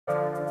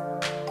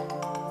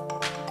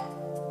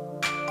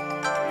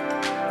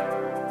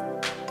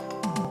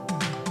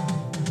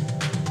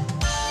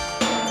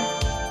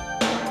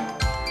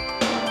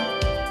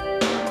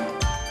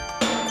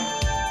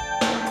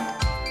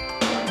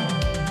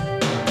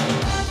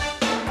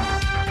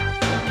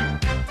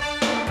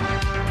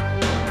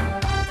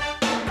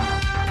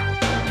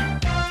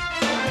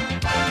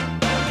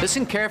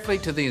Listen carefully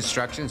to the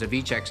instructions of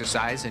each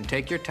exercise and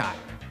take your time.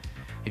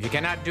 If you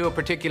cannot do a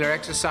particular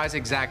exercise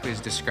exactly as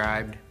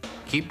described,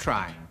 keep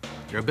trying.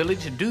 Your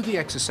ability to do the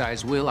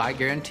exercise will, I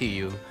guarantee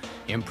you,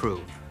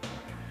 improve.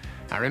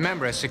 Now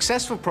remember, a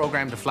successful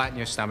program to flatten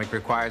your stomach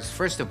requires,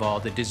 first of all,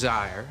 the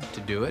desire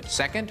to do it.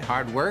 Second,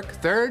 hard work.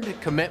 Third,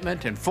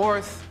 commitment. And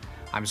fourth,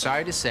 I'm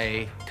sorry to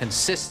say,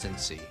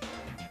 consistency.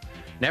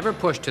 Never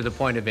push to the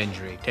point of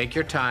injury. Take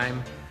your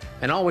time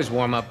and always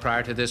warm up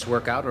prior to this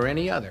workout or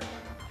any other.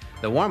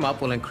 The warm-up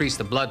will increase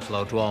the blood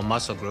flow to all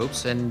muscle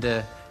groups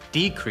and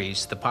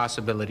decrease the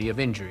possibility of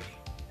injury.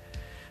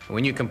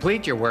 When you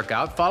complete your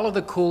workout, follow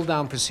the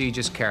cool-down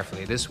procedures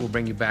carefully. This will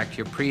bring you back to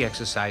your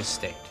pre-exercise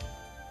state.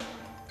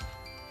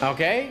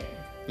 Okay,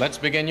 let's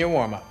begin your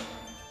warm-up.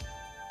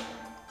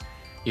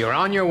 You're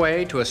on your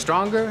way to a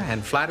stronger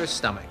and flatter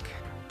stomach.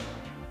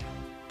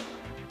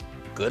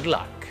 Good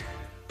luck.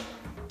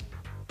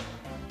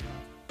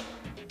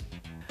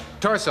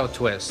 Torso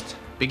twist.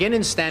 Begin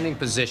in standing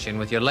position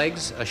with your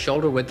legs a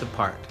shoulder width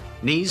apart,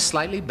 knees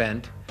slightly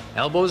bent,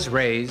 elbows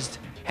raised,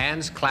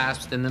 hands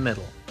clasped in the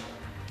middle.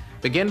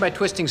 Begin by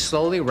twisting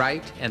slowly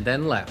right and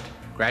then left.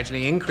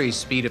 Gradually increase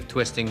speed of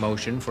twisting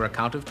motion for a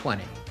count of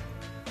 20.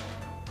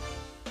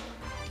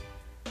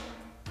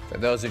 For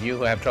those of you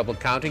who have trouble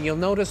counting, you'll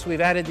notice we've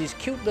added these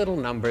cute little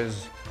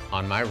numbers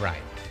on my right.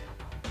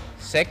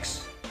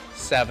 6,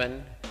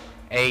 7,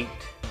 8,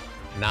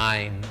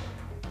 9,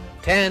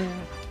 10.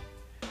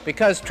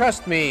 Because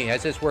trust me,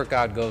 as this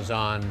workout goes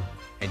on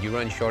and you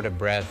run short of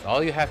breath,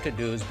 all you have to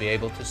do is be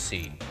able to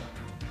see.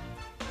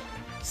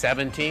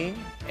 17,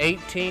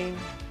 18,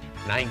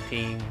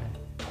 19,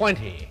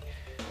 20.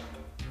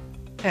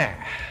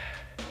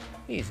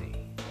 Easy.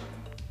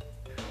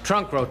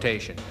 Trunk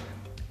rotation.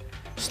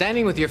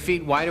 Standing with your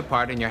feet wide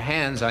apart and your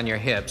hands on your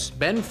hips,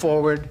 bend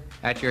forward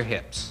at your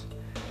hips.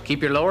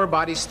 Keep your lower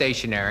body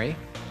stationary.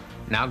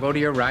 Now go to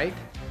your right,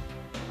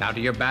 now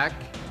to your back,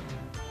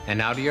 and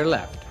now to your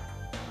left.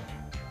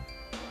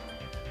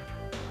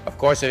 Of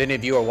course, if any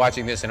of you are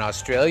watching this in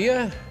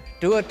Australia,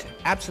 do it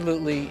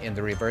absolutely in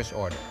the reverse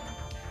order.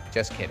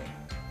 Just kidding.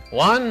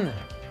 1,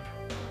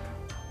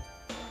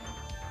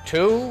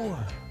 2,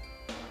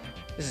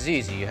 this is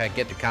easy, you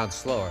get to count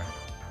slower.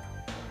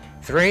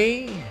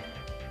 3,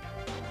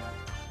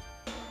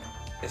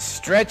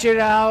 stretch it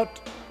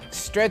out,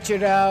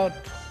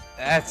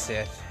 that's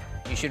it.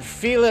 You should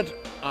feel it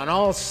on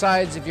all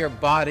sides of your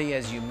body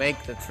as you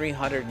make the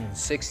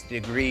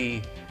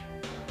 360-degree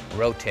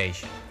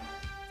rotation.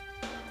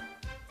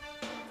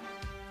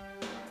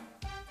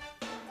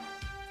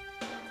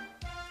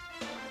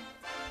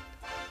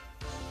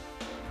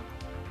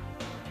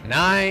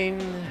 9,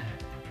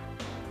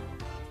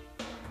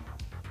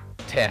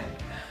 10.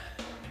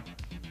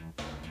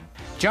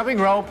 Jumping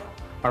rope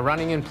or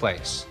running in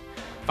place.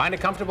 Find a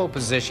comfortable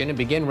position and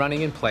begin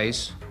running in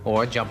place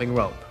or jumping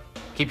rope.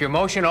 Keep your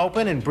motion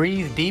open and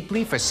breathe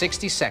deeply for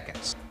 60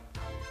 seconds.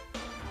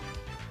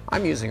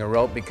 I'm using a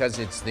rope because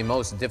it's the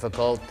most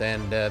difficult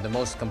and the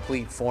most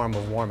complete form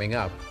of warming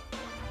up.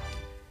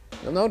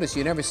 You'll notice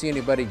you never see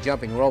anybody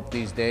jumping rope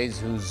these days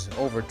who's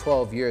over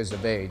 12 years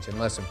of age,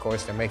 unless, of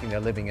course, they're making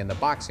their living in the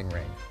boxing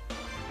ring.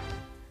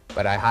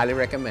 But I highly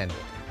recommend it.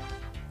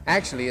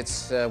 Actually,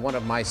 it's one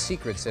of my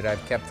secrets that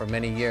I've kept for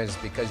many years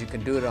because you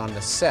can do it on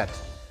the set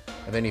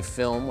of any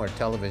film or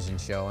television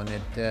show, and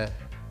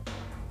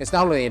it's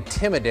not only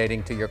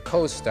intimidating to your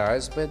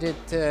co-stars, but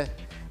it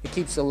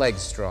keeps the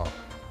legs strong.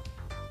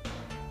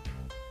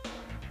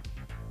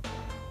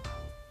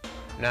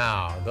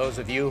 Now, those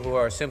of you who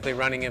are simply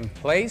running in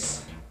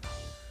place,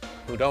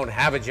 who don't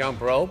have a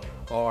jump rope,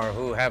 or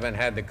who haven't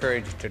had the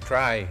courage to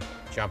try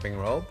jumping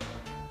rope,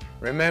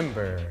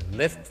 remember,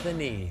 lift the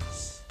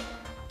knees.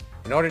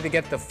 In order to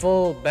get the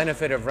full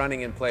benefit of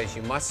running in place,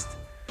 you must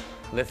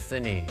lift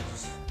the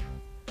knees.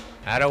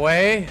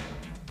 Atta-way,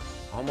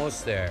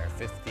 almost there.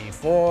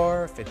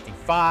 54,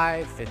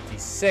 55,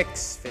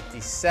 56,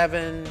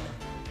 57,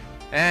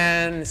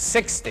 and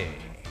 60.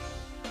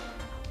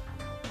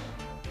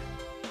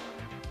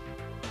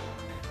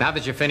 Now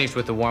that you're finished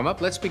with the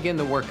warm-up, let's begin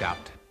the workout.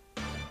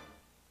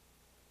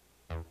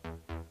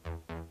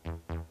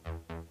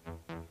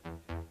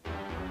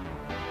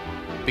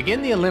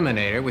 Begin the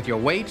eliminator with your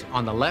weight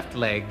on the left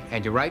leg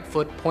and your right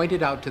foot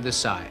pointed out to the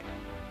side.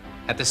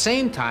 At the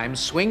same time,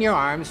 swing your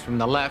arms from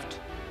the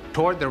left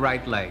toward the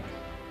right leg.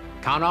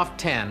 Count off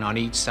 10 on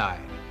each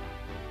side.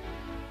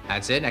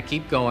 That's it, now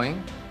keep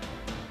going.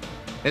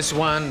 This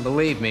one,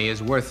 believe me,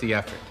 is worth the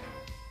effort.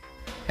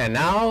 And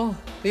now,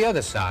 the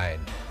other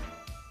side.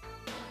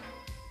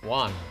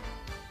 1,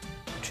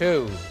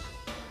 2,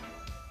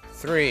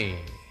 3,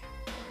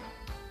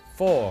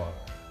 4.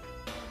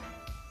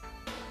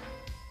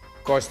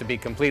 Of course, to be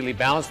completely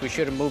balanced, we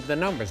should have moved the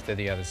numbers to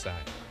the other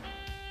side.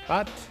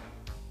 But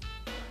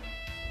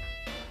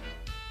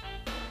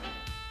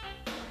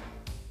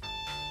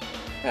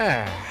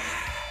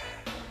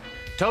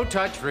toe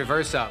touch,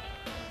 reverse up.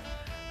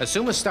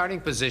 Assume a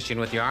starting position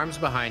with your arms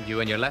behind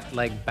you and your left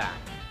leg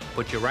back.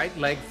 Put your right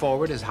leg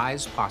forward as high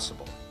as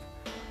possible.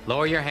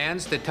 Lower your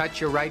hands to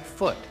touch your right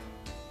foot.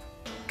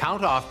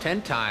 Count off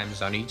 10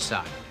 times on each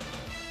side.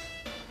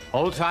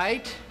 Hold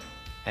tight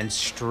and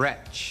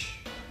stretch.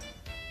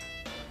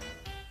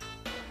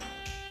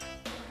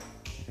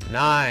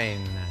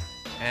 9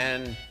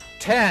 and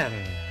 10.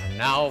 And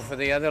now for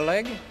the other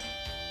leg.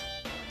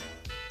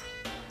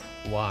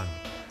 1.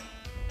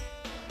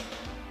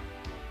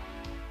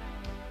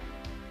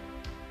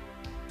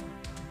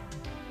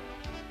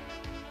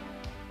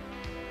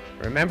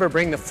 Remember,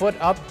 bring the foot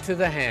up to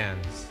the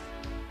hands.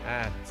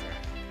 That's right.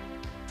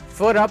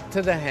 Foot up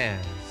to the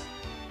hands.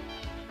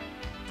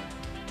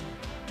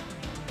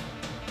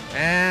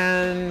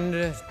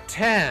 And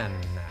 10.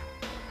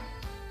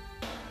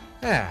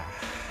 Yeah.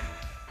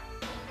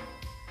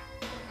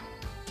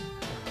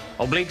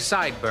 Oblique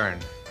side burn.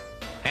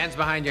 Hands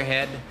behind your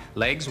head,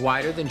 legs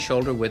wider than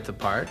shoulder width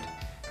apart.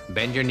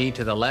 Bend your knee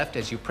to the left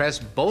as you press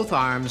both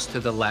arms to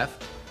the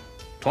left,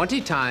 20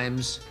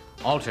 times,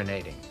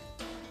 alternating.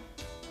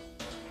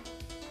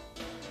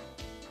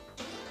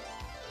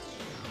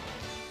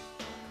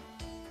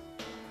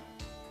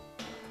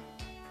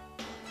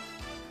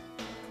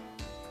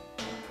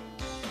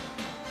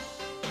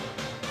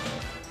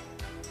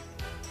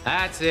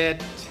 That's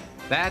it.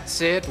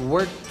 That's it.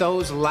 Work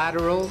those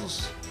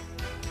laterals.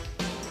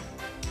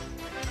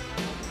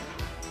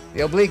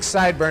 The oblique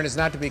sideburn is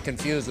not to be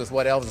confused with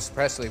what Elvis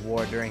Presley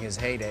wore during his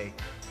heyday.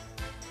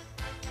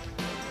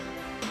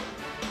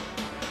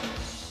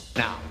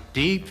 Now,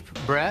 deep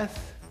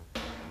breath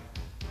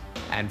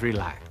and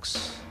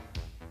relax.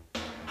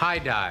 High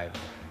dive.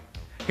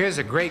 Here's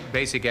a great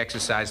basic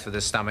exercise for the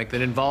stomach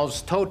that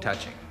involves toe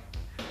touching.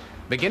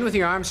 Begin with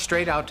your arms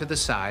straight out to the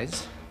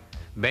sides.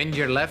 Bend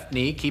your left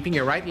knee, keeping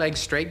your right leg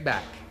straight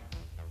back.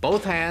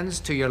 Both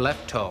hands to your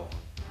left toe.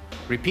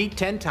 Repeat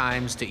 10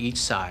 times to each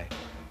side.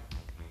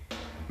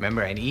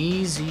 Remember, an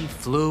easy,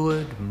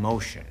 fluid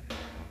motion.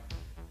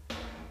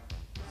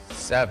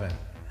 7.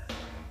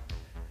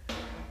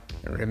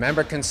 And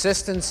remember,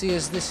 consistency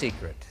is the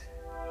secret.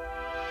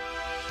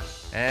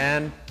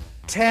 And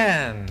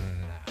 10.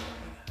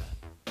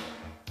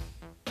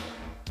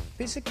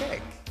 Piece of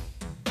cake.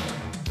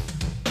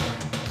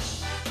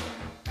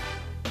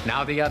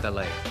 Now the other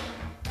leg.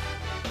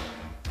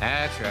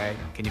 That's right.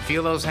 Can you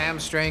feel those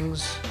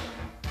hamstrings?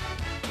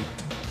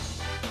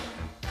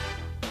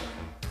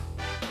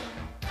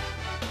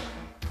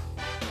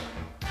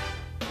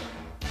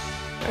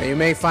 Now, you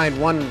may find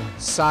one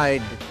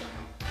side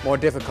more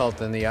difficult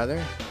than the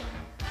other.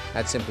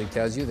 That simply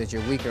tells you that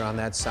you're weaker on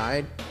that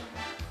side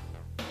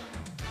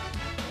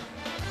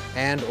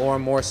and or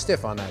more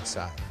stiff on that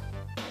side.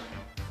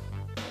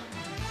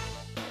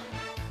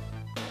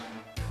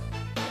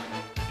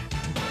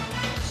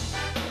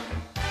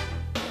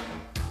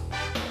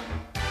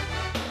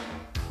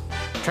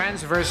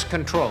 Transverse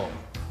control.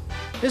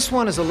 This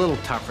one is a little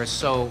tougher,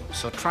 so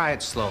try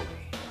it slowly.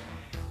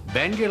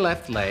 Bend your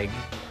left leg,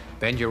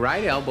 bend your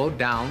right elbow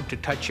down to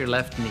touch your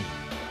left knee.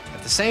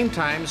 At the same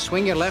time,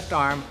 swing your left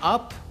arm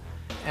up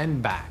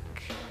and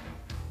back.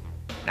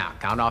 Now,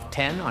 count off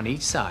 10 on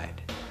each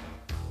side.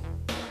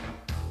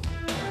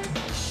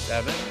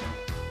 7,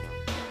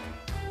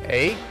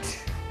 8,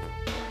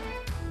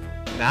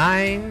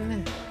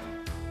 9,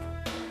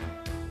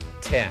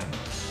 10.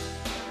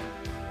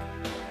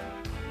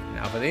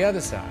 Now for the other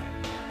side.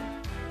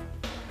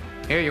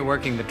 Here you're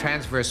working the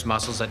transverse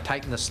muscles that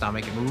tighten the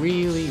stomach and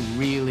really,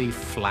 really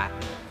flatten.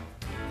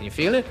 Can you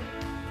feel it?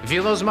 You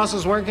feel those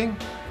muscles working?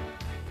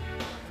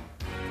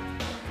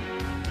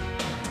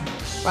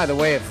 By the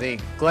way, if the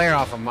glare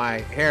off of my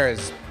hair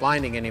is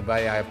blinding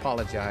anybody, I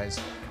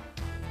apologize.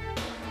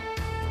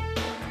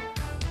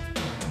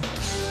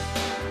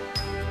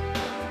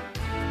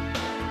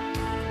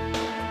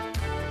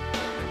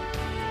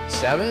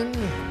 Seven,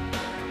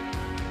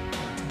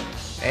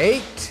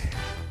 8,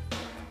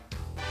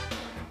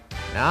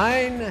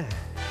 9,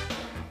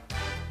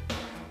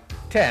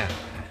 10.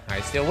 Are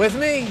you still with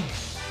me?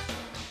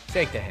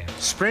 Shake the hand.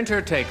 Sprint or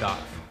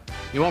takeoff.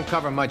 You won't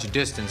cover much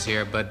distance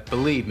here, but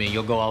believe me,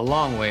 you'll go a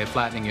long way at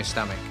flattening your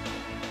stomach.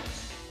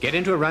 Get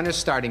into a runner's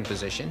starting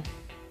position.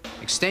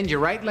 Extend your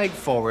right leg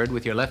forward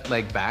with your left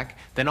leg back,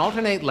 then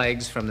alternate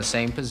legs from the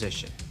same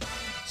position.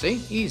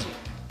 See? Easy.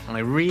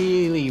 Only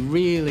really,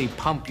 really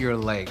pump your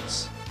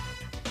legs.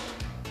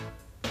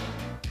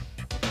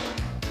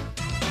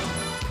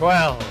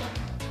 12,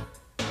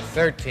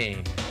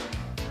 13,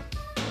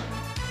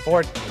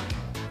 14,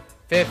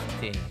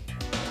 15.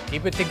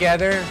 Keep it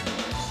together.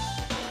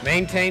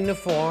 Maintain the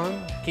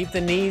form. Keep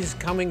the knees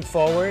coming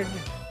forward.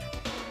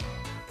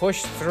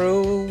 Push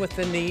through with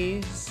the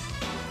knees.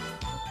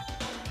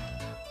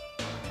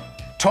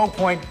 Toe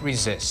point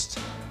resist.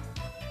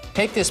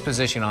 Take this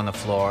position on the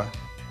floor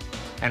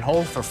and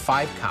hold for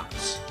 5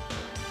 counts.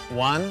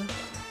 1,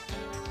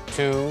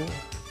 2,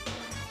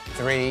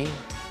 3,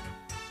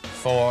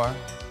 4,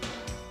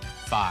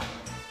 5.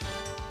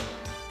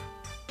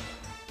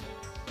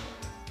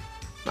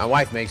 My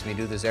wife makes me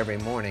do this every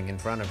morning in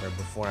front of her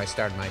before I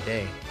start my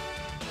day.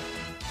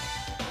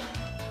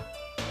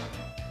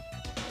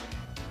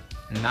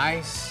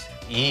 Nice,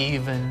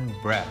 even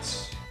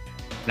breaths.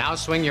 Now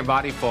swing your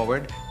body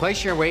forward.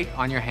 Place your weight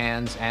on your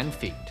hands and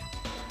feet.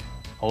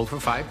 Hold for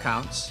 5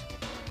 counts.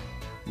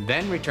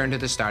 Then return to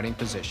the starting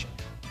position.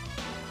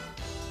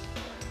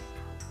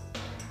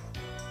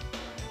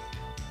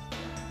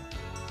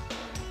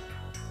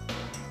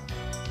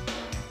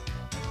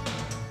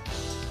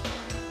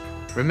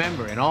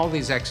 Remember, in all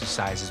these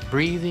exercises,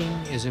 breathing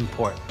is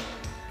important.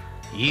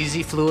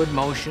 Easy fluid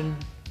motion,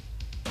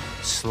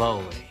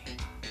 slowly.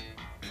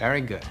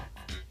 Very good.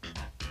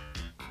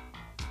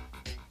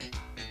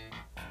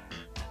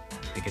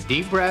 Take a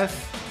deep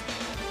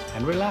breath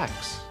and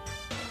relax.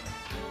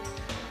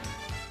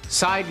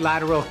 Side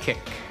lateral kick.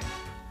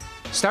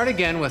 Start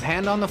again with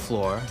hand on the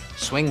floor,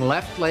 swing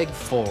left leg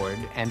forward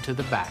and to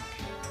the back.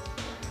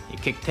 You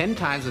kick 10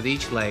 times with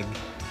each leg,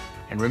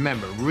 and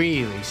remember,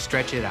 really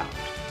stretch it out.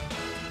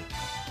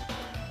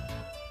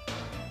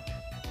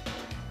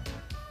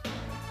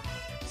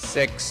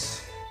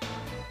 6,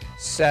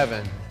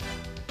 7,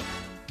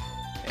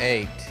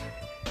 8,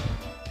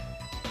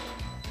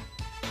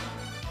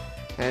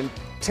 and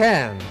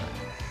 10.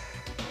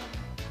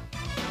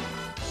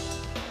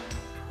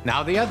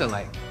 Now the other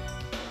leg.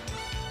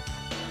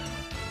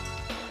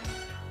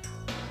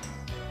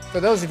 For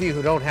those of you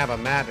who don't have a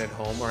mat at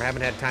home or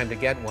haven't had time to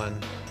get one,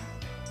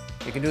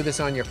 you can do this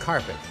on your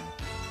carpet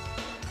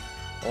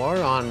or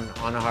on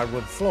a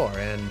hardwood floor,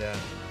 and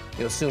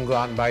you'll soon go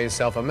out and buy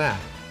yourself a mat.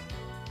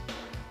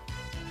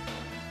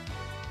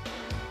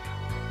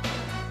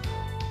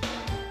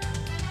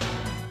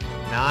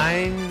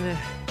 Nine,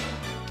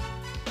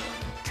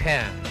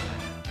 10.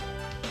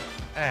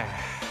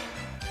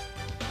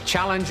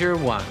 Challenger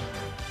 1.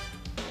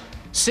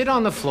 Sit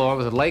on the floor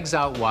with the legs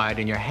out wide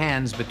and your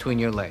hands between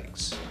your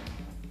legs.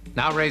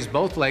 Now raise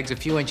both legs a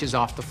few inches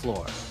off the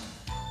floor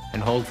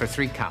and hold for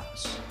 3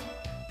 counts.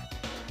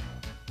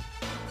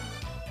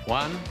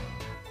 1,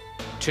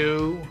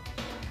 2,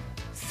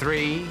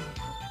 3.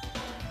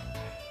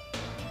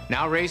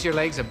 Now raise your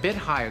legs a bit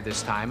higher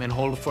this time and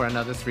hold for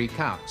another 3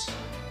 counts.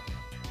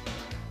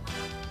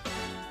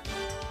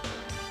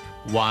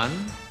 1,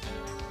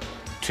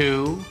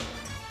 2,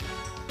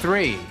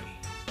 3.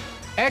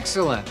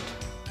 Excellent.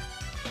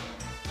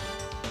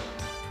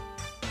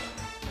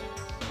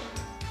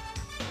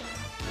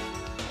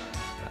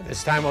 Now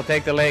this time we'll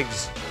take the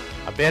legs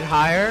a bit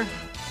higher.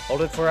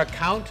 Hold it for a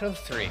count of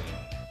 3.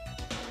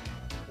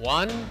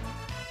 1,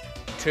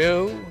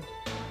 2,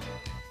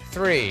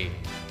 3.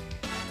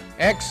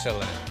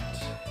 Excellent.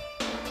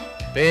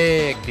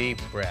 Big, deep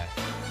breath.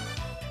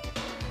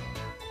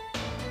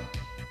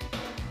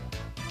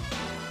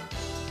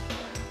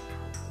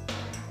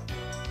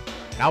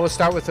 Now we'll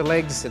start with the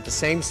legs at the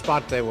same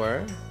spot they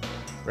were.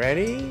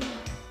 Ready?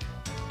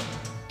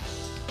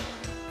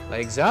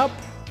 Legs up.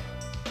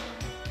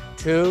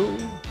 2,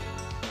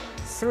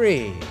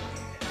 3.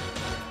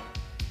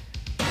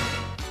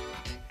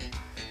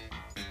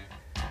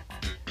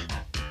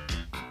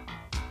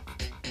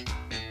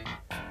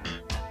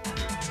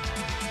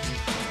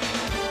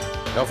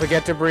 Don't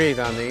forget to breathe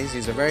on these.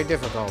 These are very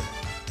difficult.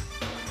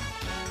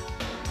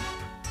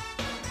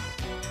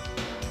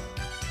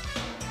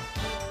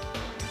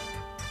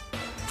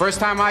 First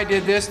time I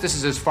did this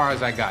is as far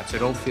as I got, so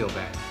don't feel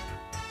bad.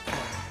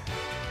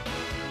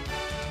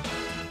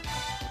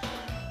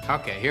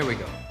 Okay, here we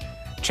go.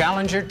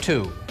 Challenger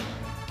 2.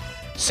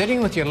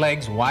 Sitting with your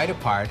legs wide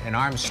apart and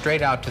arms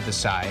straight out to the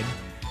side,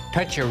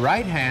 touch your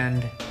right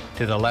hand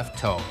to the left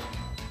toe.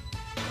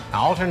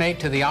 Now alternate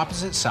to the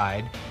opposite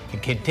side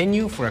and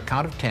continue for a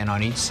count of 10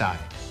 on each side.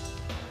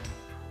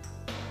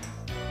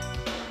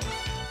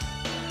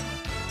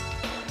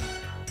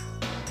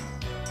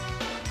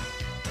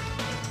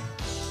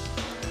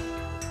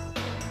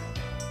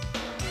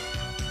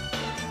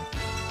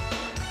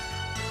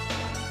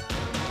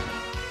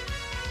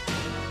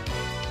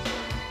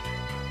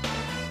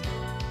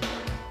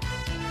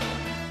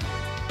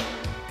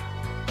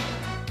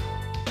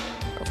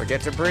 Don't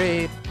forget to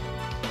breathe.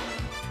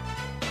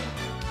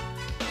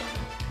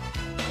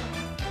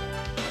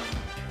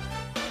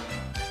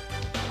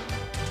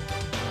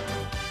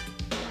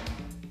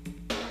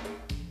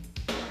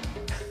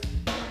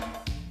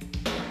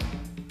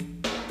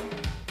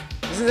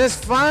 Isn't this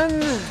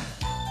fun?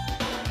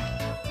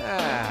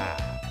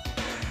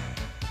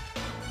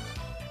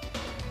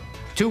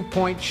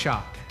 Two-point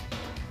shot.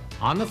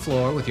 On the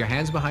floor with your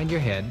hands behind your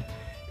head,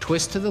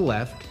 twist to the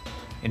left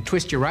and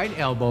twist your right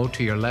elbow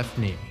to your left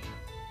knee.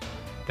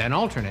 Then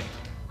alternate.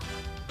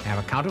 Have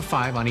a count of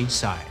 5 on each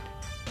side.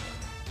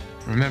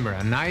 Remember,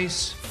 a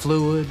nice,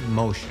 fluid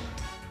motion.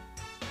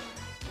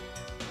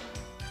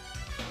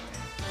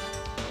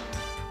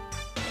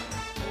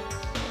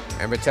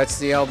 Remember, touch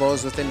the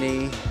elbows with the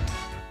knee.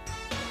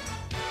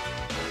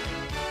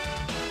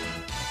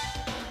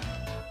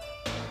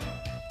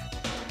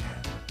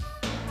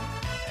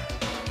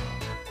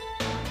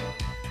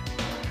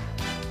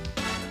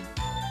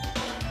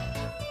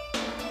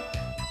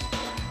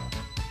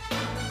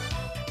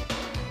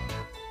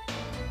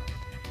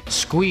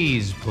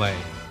 Squeeze play,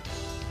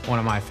 one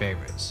of my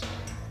favorites.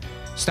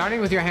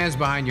 Starting with your hands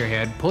behind your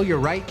head, pull your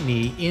right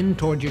knee in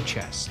toward your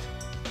chest.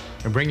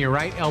 And bring your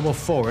right elbow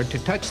forward to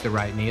touch the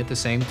right knee at the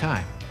same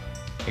time.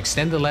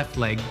 Extend the left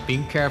leg,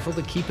 being careful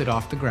to keep it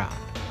off the ground.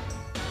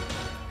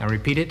 Now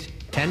repeat it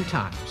 10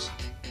 times.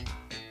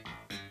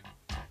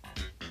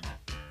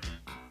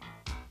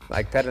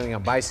 Like pedaling a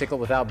bicycle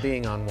without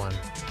being on one.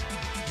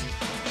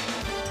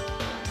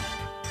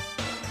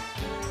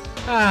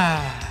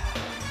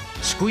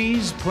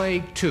 Squeeze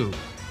play 2.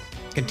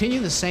 Continue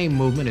the same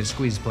movement as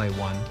squeeze play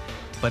 1,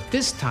 but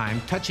this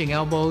time touching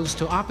elbows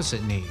to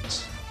opposite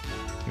knees.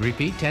 You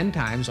repeat 10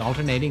 times,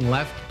 alternating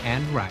left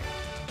and right.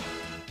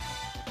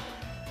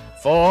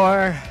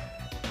 4,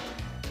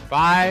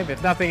 5,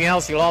 if nothing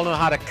else, you'll all know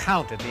how to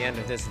count at the end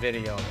of this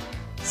video.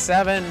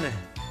 7,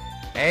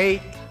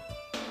 8,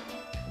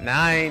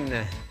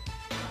 9,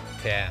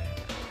 10.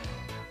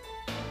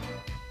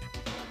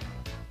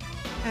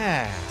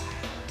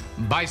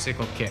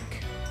 Bicycle kick.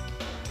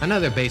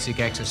 Another basic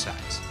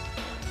exercise.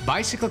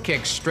 Bicycle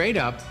kick straight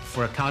up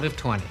for a count of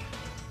 20.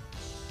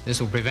 This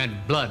will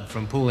prevent blood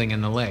from pooling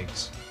in the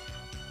legs.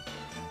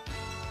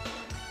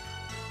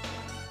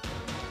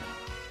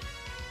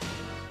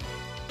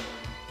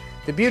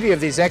 The beauty of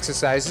these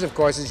exercises, of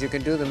course, is you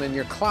can do them in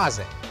your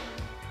closet.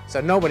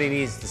 So nobody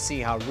needs to see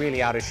how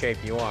really out of shape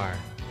you are.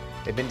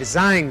 They've been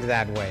designed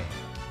that way.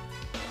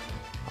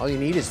 All you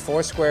need is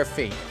 4 square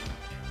feet.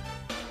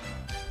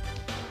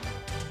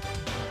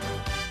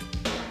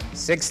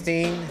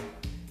 16,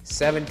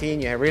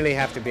 17, you really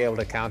have to be able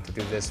to count to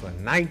do this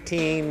one.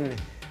 19,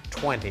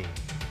 20.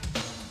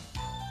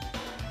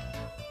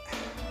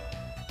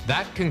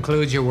 That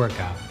concludes your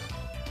workout.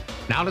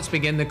 Now let's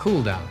begin the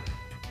cool down.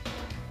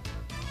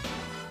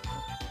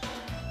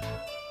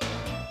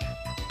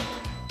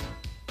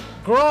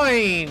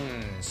 Groin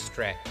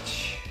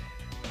stretch.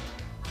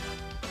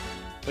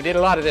 We did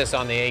a lot of this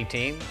on the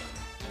A-Team,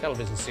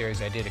 television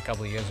series I did a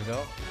couple of years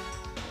ago.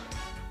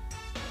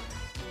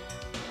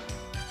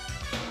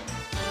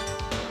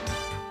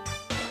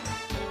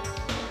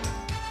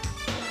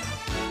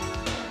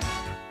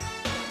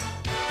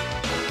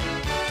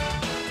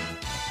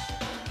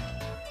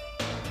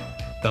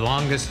 The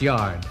longest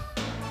yard.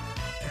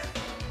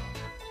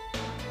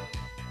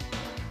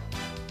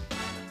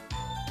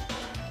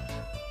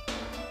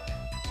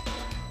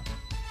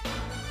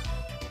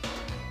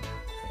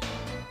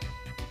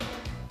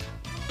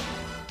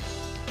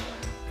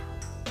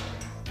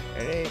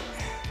 Ready?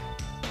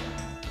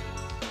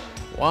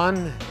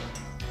 1,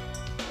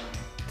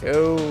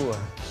 2.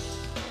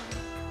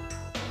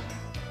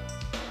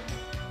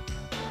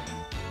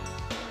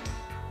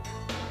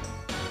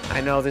 I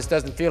know this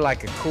doesn't feel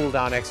like a cool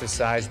down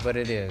exercise, but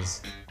it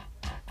is.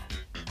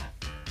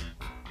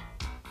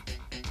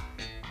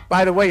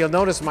 By the way, you'll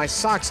notice my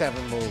socks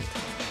haven't moved.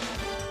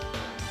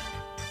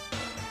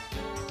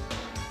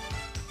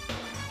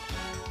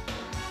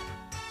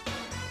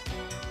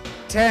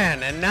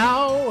 Ten, and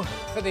now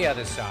for the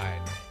other side.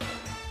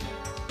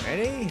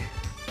 Ready?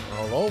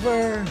 Roll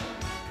over.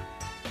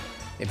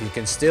 If you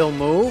can still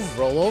move,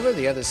 roll over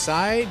the other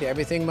side.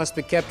 Everything must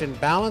be kept in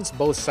balance,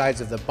 both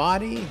sides of the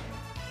body.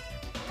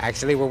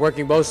 Actually, we're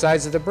working both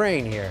sides of the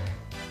brain here.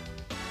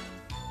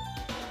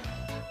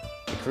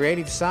 The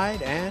creative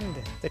side and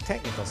the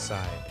technical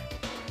side.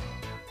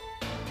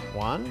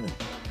 1,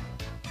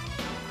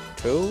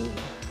 2,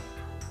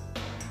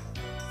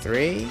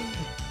 3,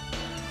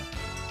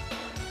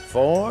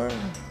 4,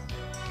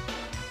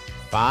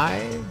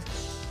 5,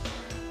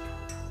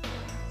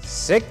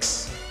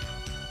 6,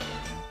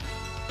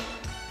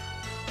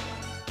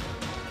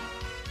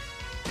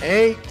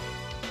 8,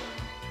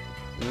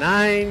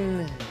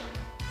 9,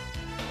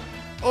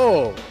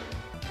 oh.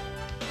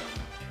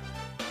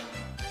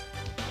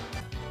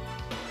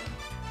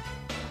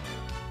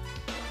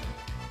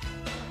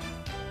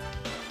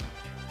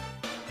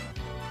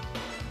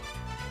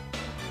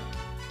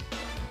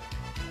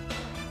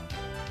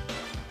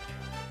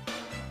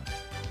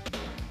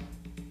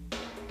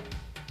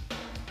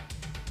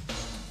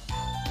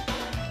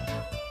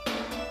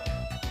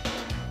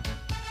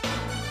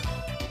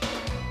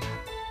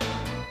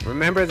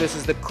 Remember, this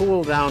is the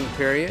cool down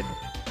period.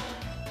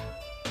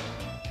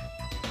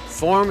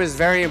 Form is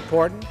very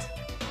important.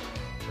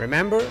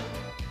 Remember,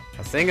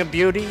 a thing of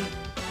beauty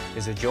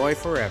is a joy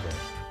forever.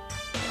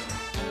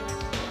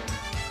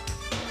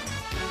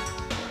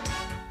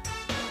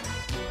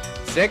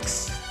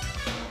 Six,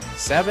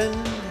 7,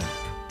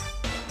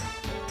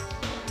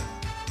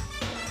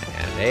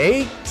 and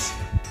 8,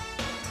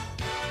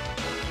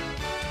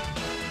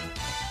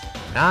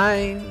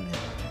 9,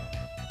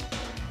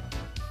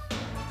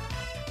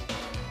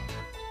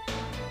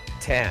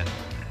 10.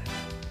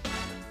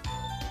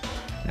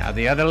 Now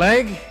the other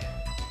leg.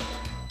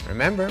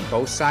 Remember,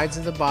 both sides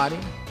of the body.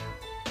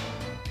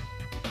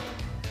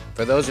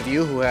 For those of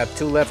you who have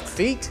 2 left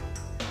feet,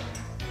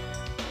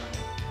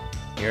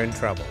 you're in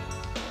trouble.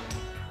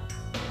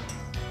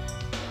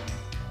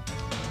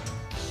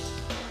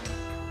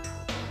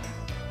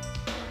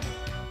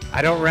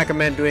 I don't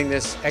recommend doing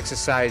this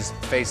exercise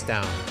face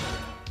down.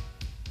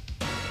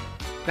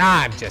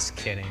 Nah, I'm just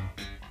kidding.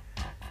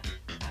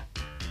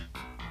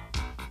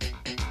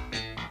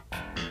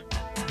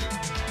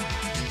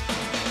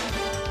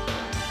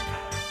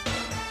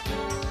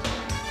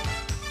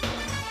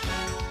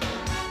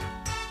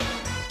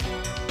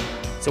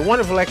 It's a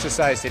wonderful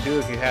exercise to do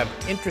if you have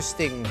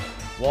interesting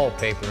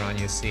wallpaper on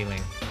your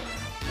ceiling.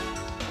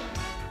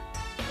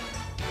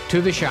 To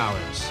the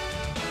showers.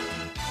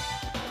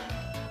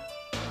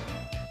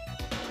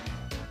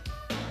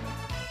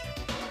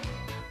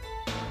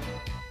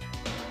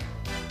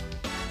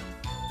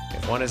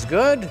 If one is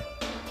good,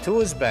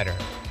 two is better.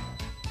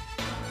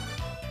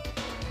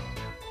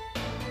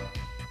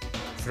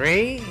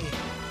 3,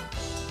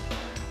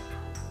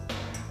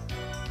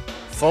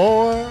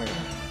 4,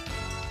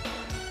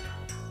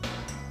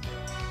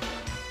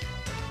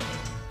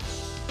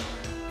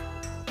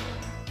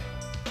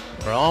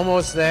 'We're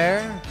almost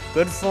there.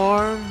 Good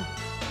form.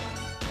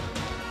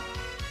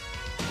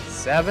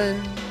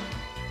 7.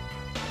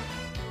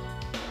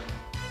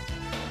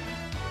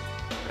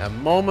 The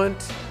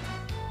moment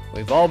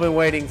we've all been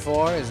waiting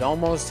for is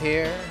almost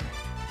here.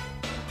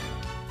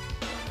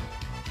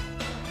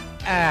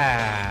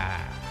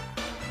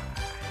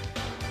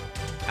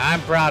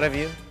 I'm proud of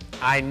you.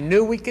 I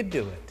knew we could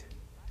do it.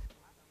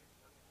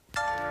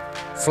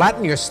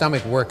 Flatten Your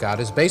Stomach workout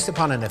is based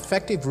upon an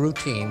effective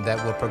routine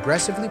that will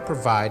progressively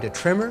provide a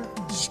trimmer,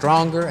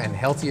 stronger, and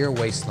healthier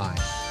waistline.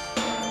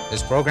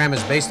 This program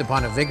is based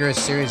upon a vigorous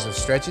series of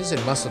stretches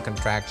and muscle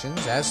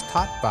contractions as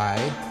taught by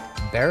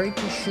Barry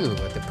Kashu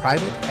at the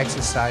Private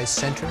Exercise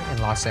Center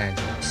in Los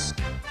Angeles.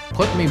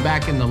 Put me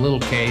back in the little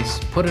case,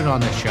 put it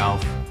on the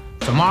shelf.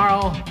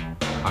 Tomorrow,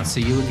 I'll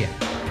see you again.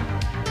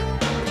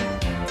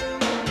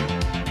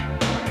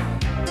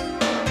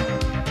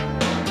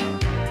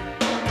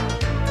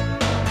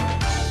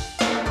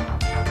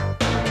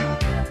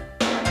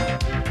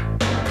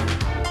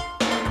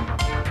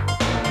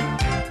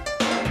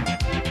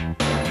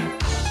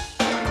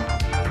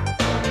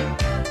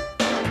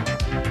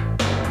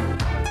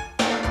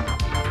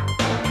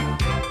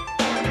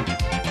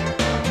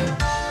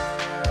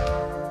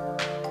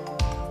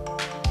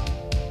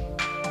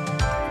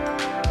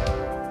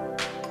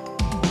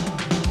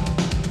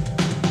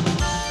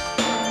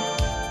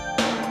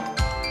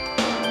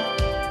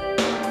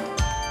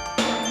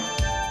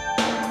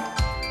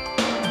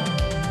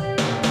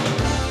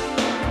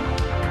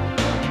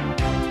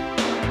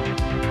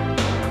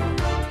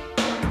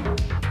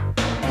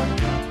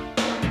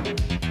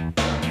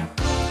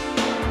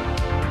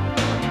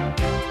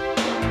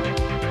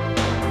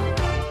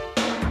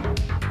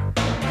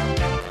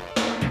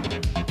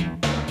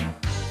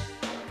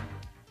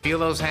 Feel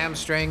those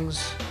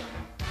hamstrings?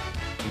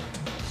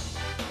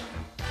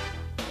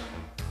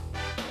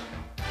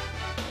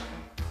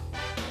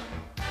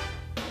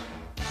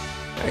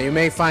 Now, you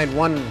may find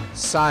one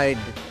side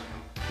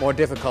more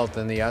difficult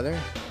than the other.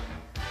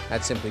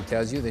 That simply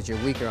tells you that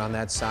you're weaker on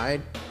that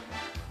side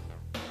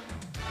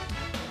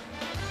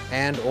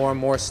and or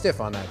more stiff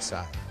on that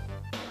side.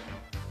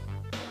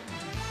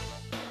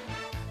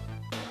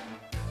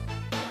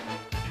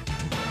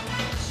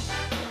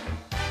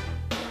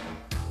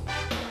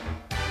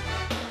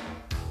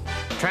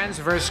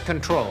 Transverse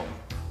control.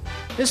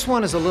 This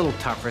one is a little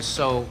tougher,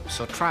 so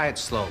try it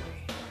slowly.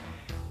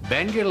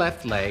 Bend your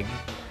left leg,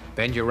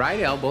 bend your right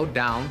elbow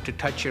down to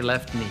touch your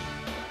left knee.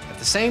 At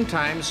the same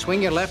time,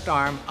 swing your left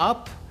arm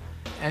up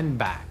and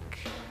back.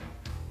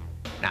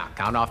 Now,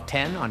 count off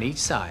 10 on each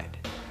side.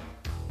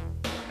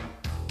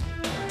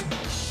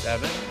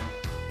 7,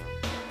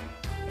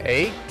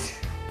 8,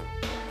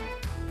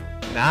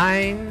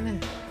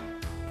 9,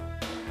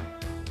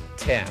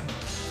 10.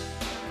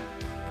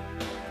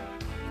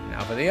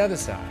 Now for the other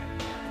side.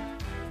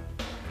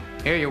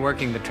 Here you're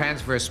working the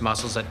transverse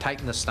muscles that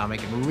tighten the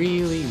stomach and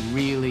really,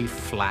 really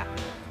flatten.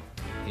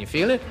 Can you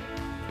feel it?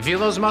 You feel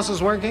those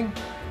muscles working?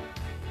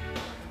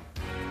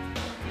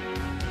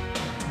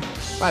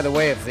 By the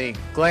way, if the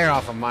glare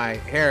off of my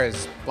hair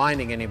is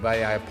blinding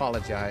anybody, I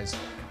apologize.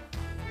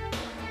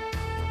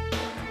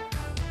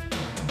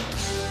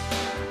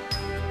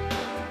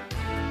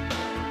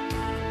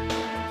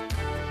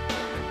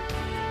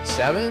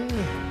 Seven,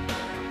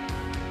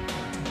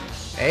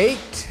 8,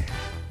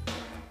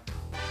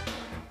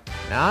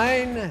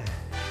 9,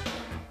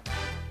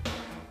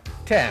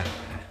 10.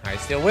 Are you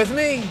still with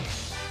me?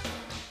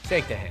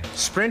 Shake the hand.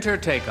 Sprint or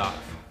takeoff.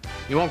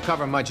 You won't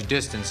cover much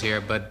distance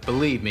here, but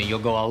believe me, you'll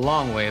go a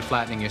long way at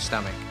flattening your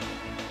stomach.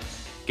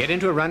 Get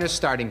into a runner's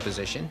starting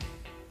position.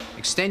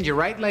 Extend your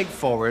right leg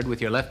forward with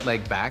your left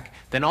leg back,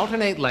 then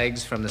alternate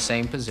legs from the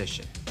same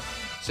position.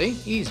 See?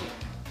 Easy.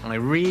 Only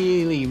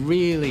really,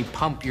 really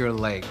pump your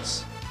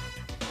legs.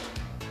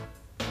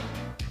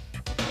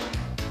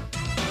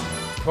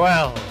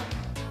 12,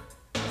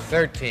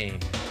 13,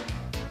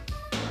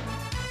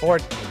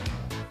 14,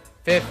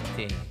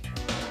 15.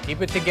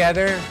 Keep it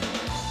together.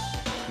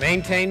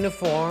 Maintain the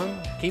form.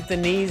 Keep the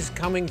knees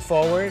coming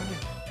forward.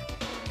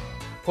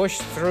 Push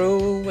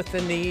through with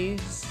the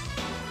knees.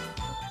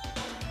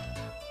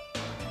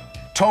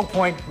 Toe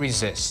point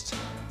resist.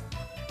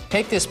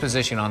 Take this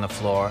position on the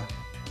floor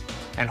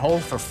and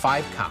hold for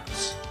 5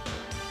 counts.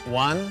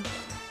 1,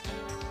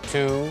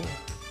 2,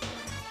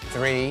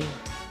 3,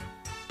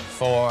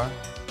 4,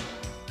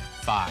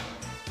 5.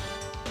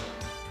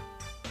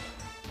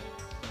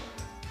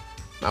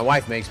 My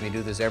wife makes me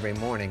do this every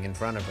morning in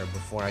front of her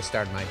before I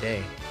start my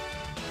day.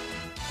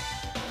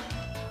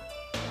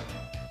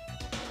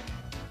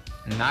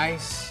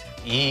 Nice,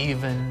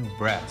 even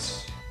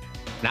breaths.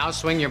 Now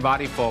swing your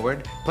body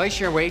forward. Place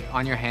your weight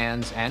on your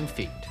hands and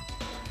feet.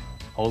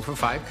 Hold for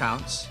 5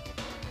 counts.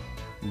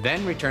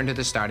 Then return to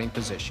the starting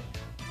position.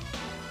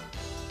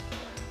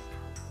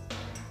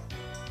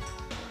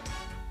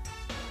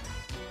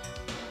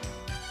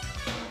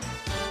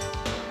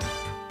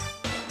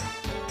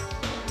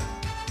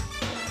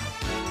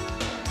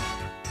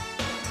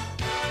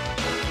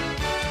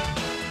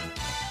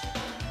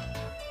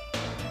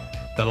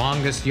 The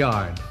longest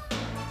yard.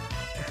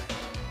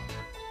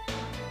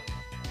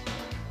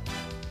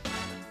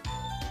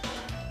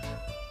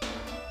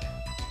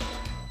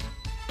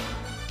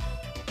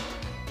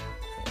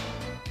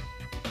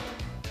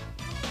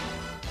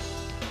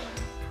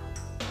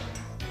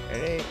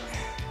 Ready?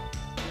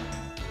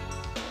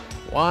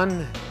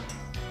 1,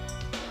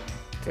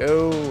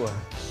 2.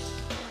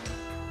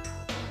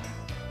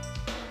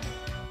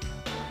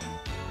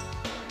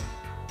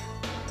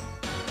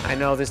 I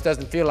know this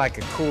doesn't feel like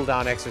a cool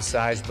down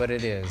exercise, but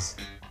it is.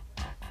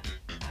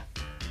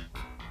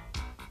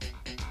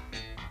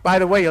 By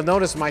the way, you'll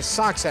notice my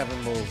socks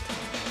haven't moved.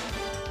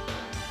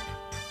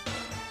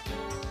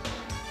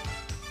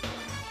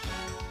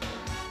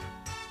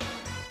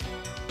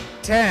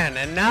 Ten,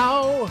 and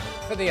now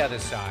for the other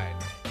side.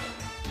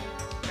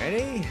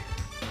 Ready?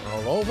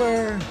 Roll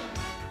over.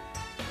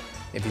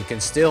 If you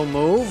can still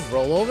move,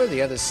 roll over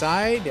the other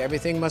side.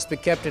 Everything must be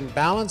kept in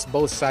balance,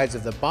 both sides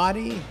of the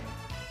body.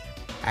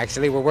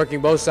 Actually, we're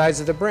working both sides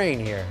of the brain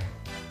here.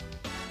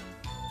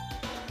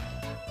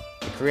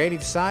 The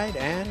creative side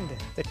and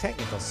the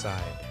technical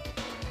side.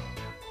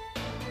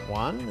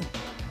 1,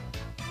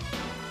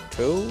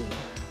 2,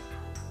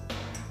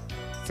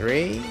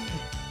 3,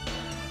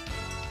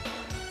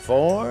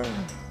 4,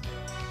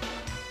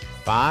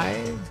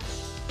 5,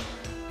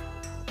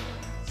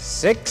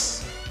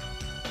 6,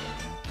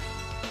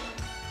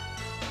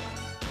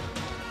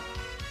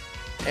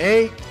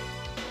 8,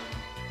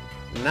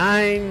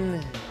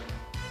 9,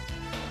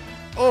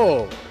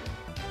 oh.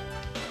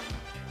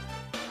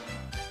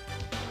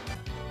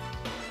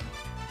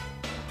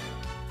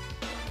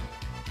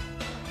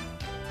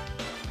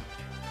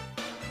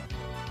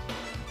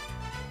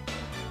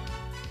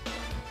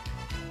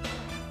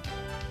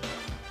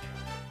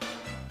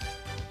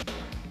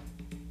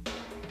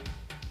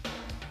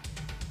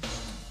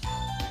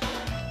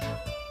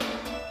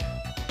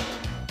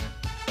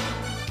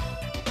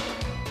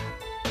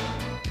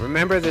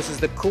 Remember, this is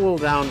the cool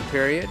down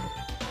period.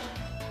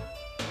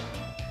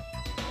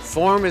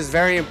 Form is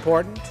very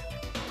important.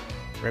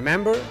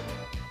 Remember,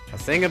 a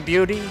thing of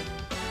beauty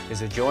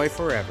is a joy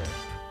forever.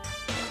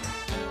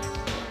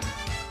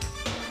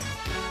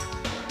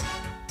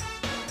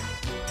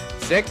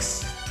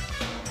 Six,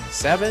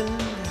 7,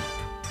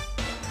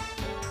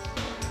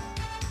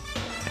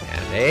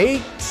 and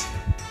 8,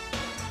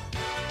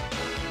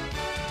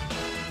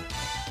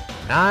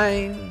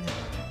 9,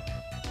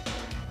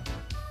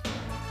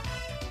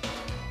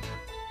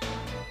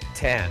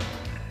 10.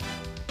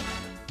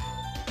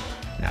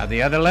 Now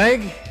the other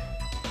leg.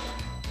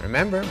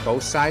 Remember,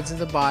 both sides of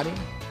the body.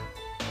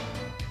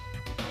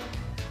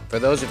 For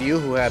those of you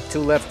who have 2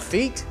 left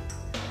feet,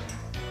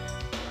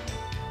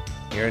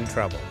 you're in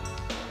trouble.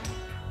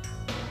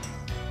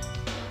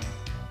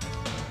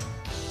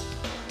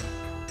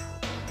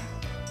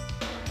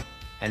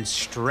 And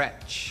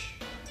stretch.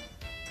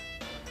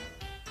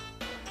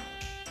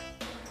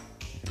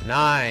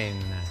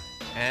 9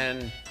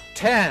 and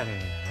 10.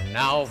 And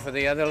now for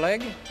the other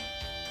leg.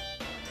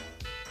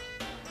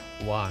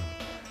 1.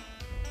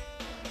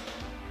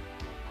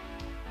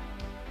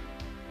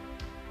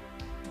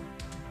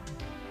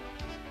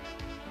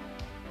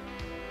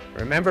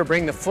 Remember,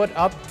 bring the foot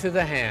up to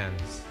the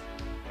hands.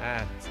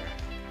 That's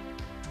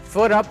right.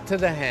 Foot up to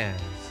the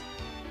hands.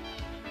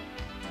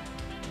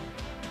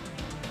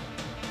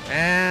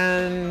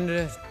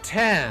 And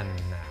 10.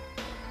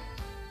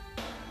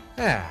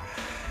 Yeah.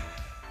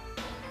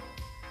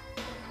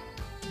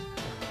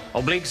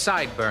 Oblique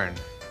side burn.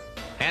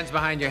 Hands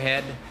behind your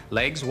head,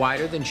 legs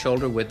wider than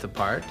shoulder width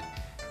apart.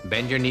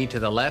 Bend your knee to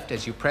the left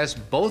as you press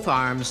both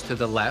arms to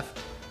the left,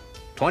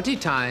 20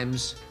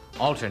 times,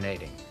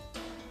 alternating.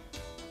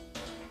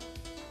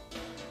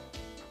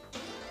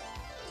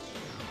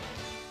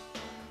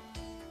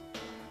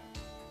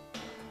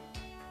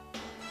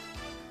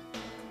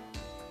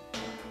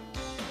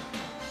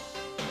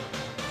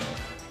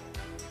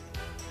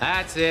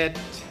 That's it.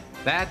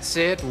 That's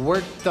it.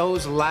 Work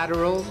those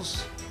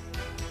laterals.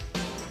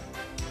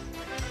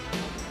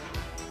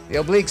 The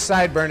oblique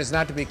sideburn is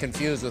not to be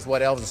confused with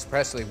what Elvis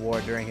Presley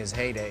wore during his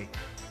heyday.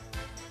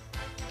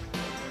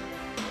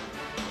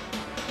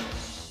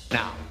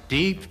 Now,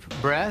 deep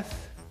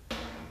breath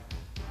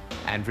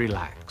and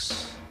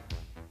relax.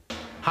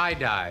 High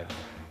dive.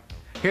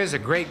 Here's a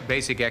great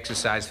basic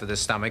exercise for the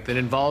stomach that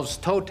involves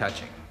toe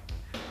touching.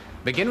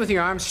 Begin with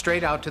your arms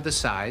straight out to the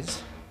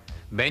sides.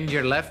 Bend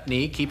your left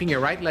knee, keeping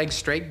your right leg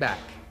straight back.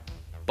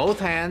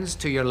 Both hands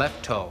to your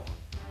left toe.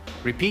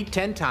 Repeat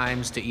 10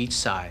 times to each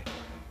side.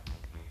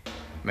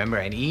 Remember,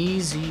 an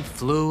easy,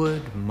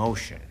 fluid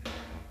motion.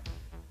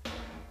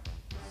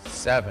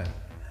 7.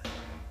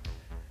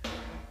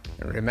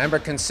 And remember,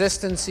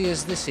 consistency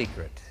is the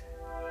secret.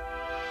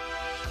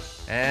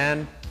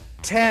 And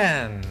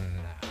 10.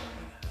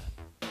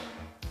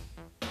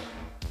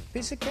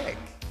 Piece of cake.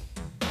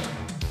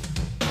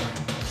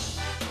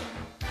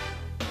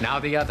 Now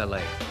the other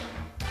leg.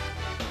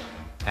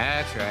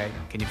 That's right.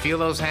 Can you feel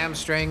those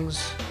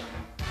hamstrings?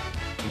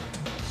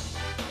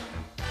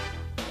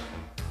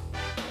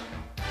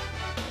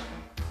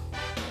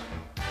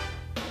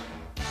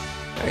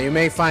 Now, you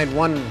may find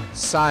one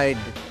side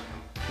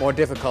more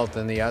difficult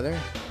than the other.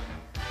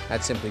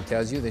 That simply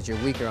tells you that you're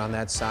weaker on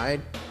that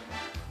side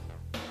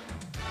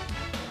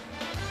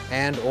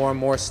and or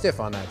more stiff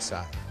on that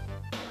side.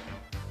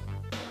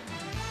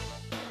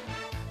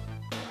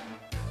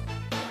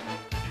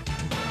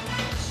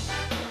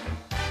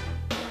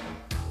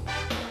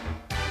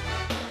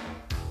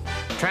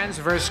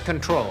 Transverse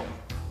control.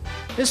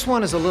 This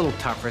one is a little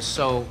tougher,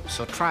 so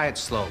try it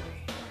slowly.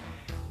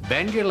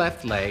 Bend your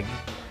left leg,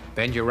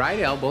 bend your right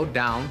elbow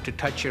down to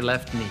touch your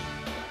left knee.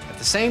 At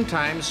the same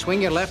time,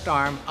 swing your left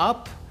arm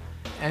up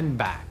and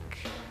back.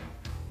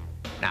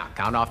 Now,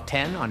 count off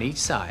 10 on each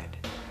side.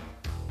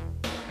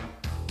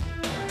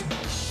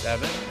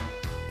 7,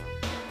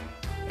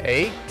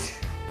 8,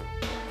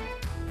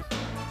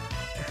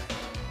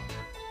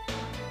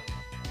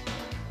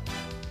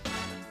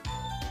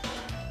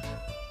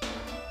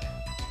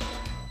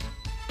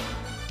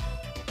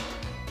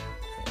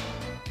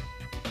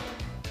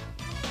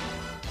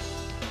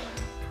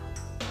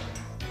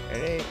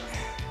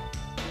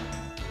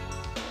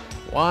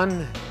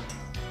 1,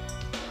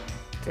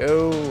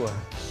 2, 3.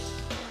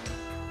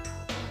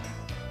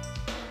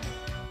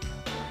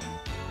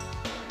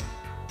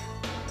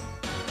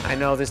 I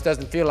know this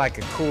doesn't feel like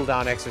a cool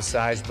down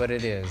exercise, but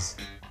it is.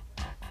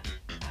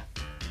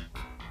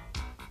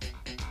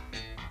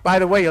 By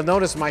the way, you'll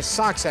notice my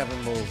socks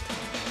haven't moved.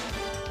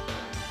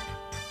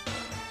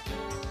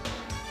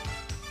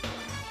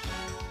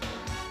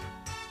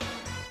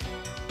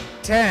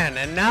 Ten,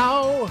 and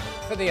now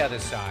for the other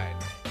side.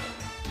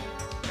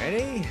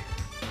 Ready?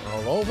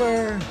 Roll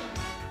over.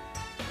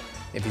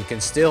 If you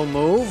can still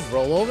move,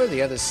 roll over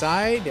the other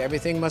side.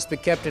 Everything must be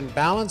kept in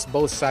balance,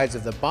 both sides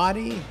of the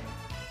body.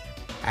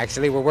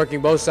 Actually, we're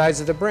working both sides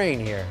of the brain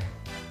here.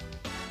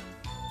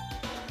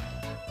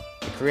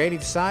 The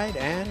creative side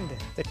and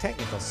the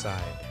technical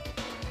side.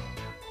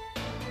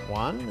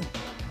 1,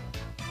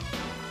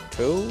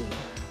 2,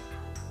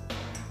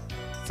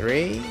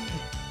 3,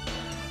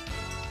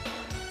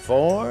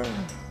 4,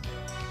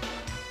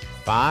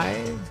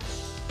 5,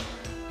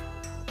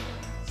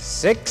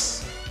 6,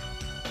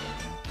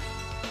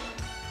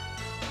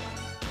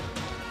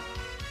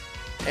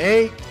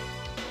 8,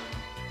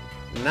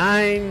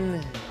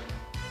 9,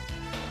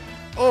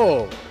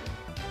 oh.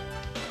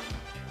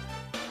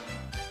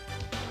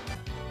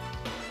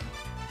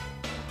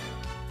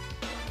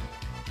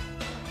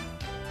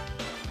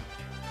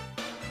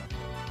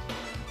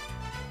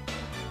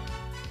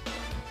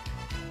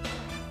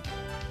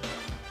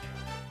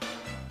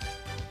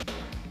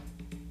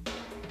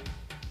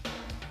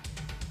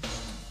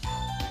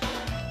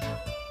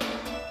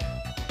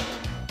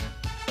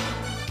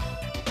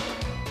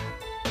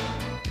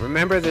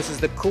 Remember, this is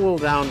the cool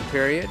down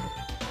period.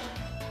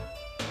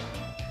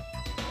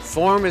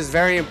 Form is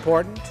very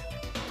important.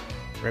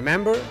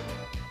 Remember,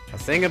 a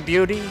thing of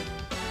beauty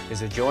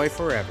is a joy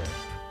forever.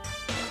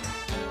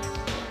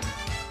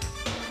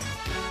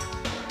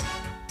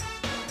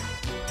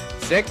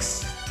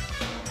 Six,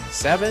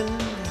 7,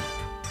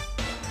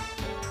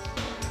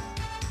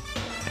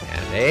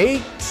 and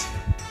 8,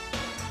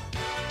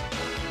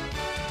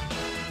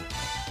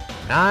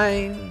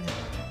 9,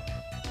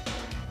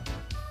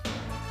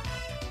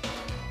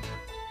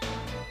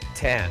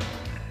 10.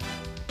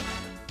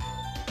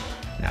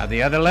 Now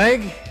the other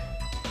leg.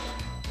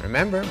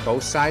 Remember,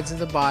 both sides of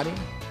the body.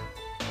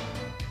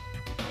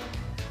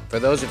 For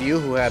those of you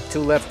who have 2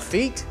 left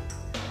feet,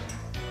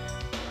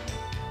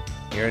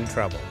 you're in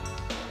trouble.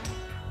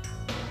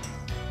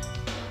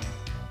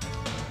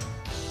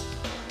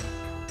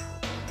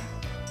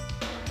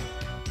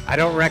 I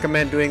don't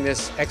recommend doing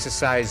this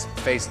exercise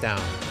face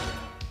down.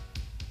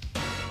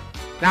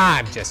 Nah,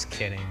 I'm just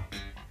kidding.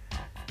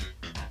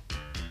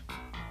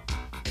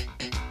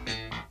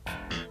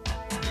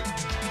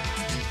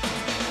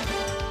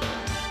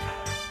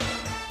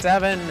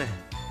 7,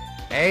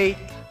 8,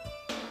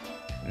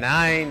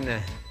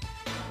 9,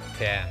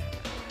 10.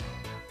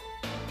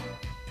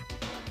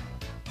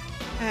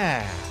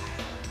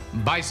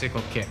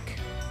 Bicycle kick.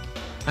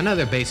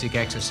 Another basic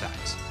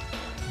exercise.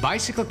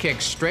 Bicycle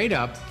kick straight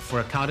up for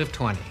a count of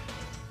 20.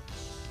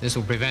 This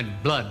will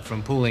prevent blood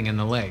from pooling in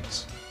the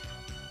legs.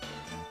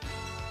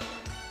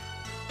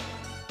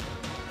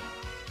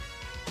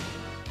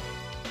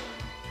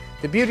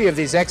 The beauty of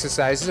these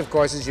exercises, of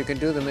course, is you can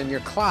do them in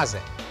your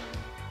closet.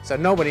 So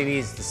nobody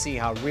needs to see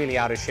how really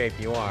out of shape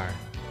you are.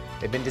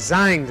 They've been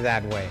designed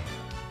that way.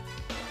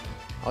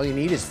 All you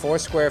need is 4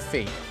 square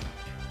feet.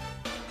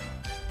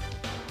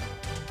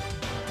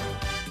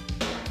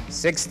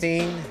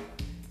 16,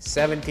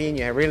 17,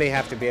 you really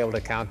have to be able to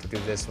count to do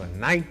this one.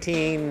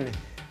 19,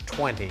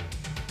 20.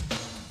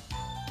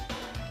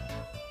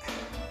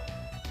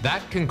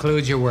 That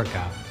concludes your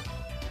workout.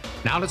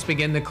 Now let's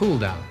begin the cool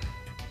down.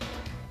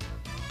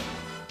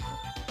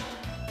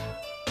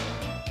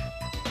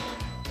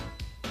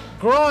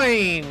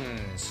 Groin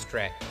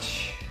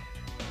stretch.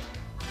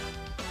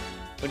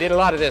 We did a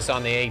lot of this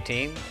on the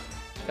A-Team,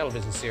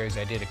 television series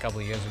I did a couple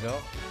of years ago.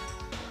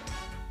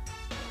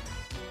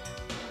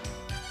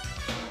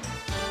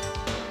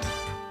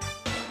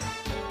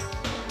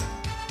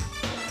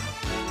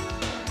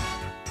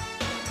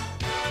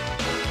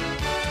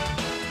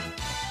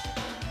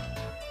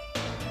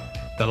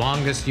 The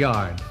longest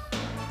yard.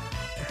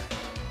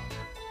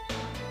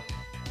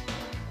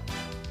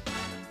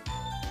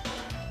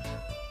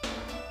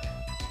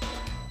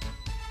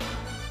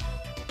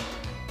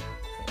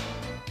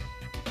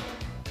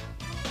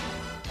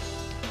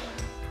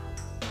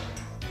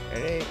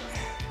 Ready?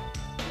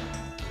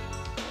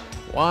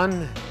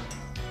 1,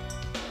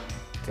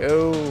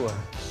 2.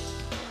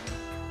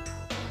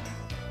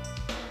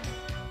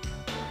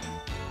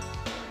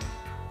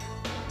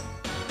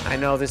 I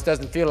know this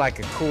doesn't feel like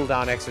a cool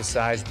down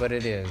exercise, but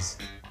it is.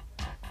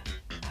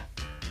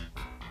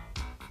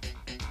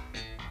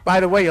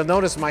 By the way, you'll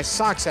notice my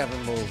socks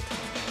haven't moved.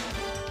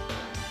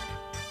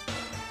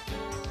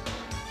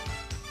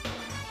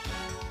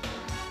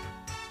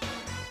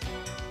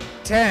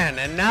 Ten,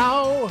 and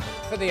now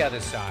for the other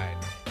side.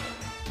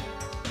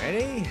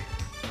 Ready?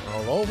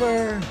 Roll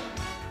over.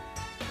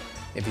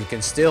 If you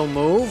can still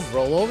move,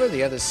 roll over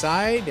the other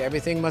side.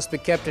 Everything must be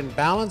kept in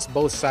balance,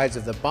 both sides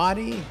of the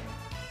body.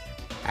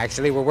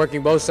 Actually, we're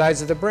working both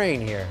sides of the brain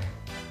here.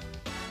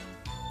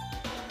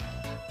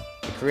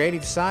 The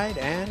creative side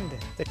and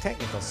the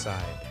technical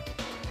side.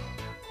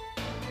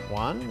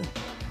 1,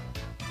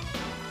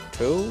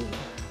 2,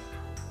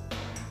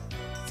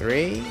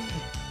 3,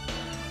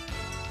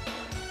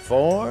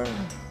 4,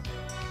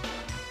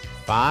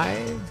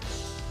 5,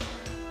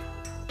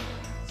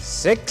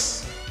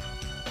 6,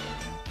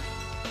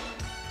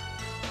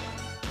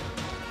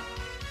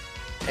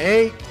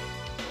 8,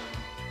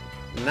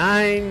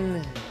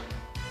 9,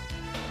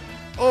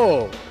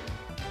 oh.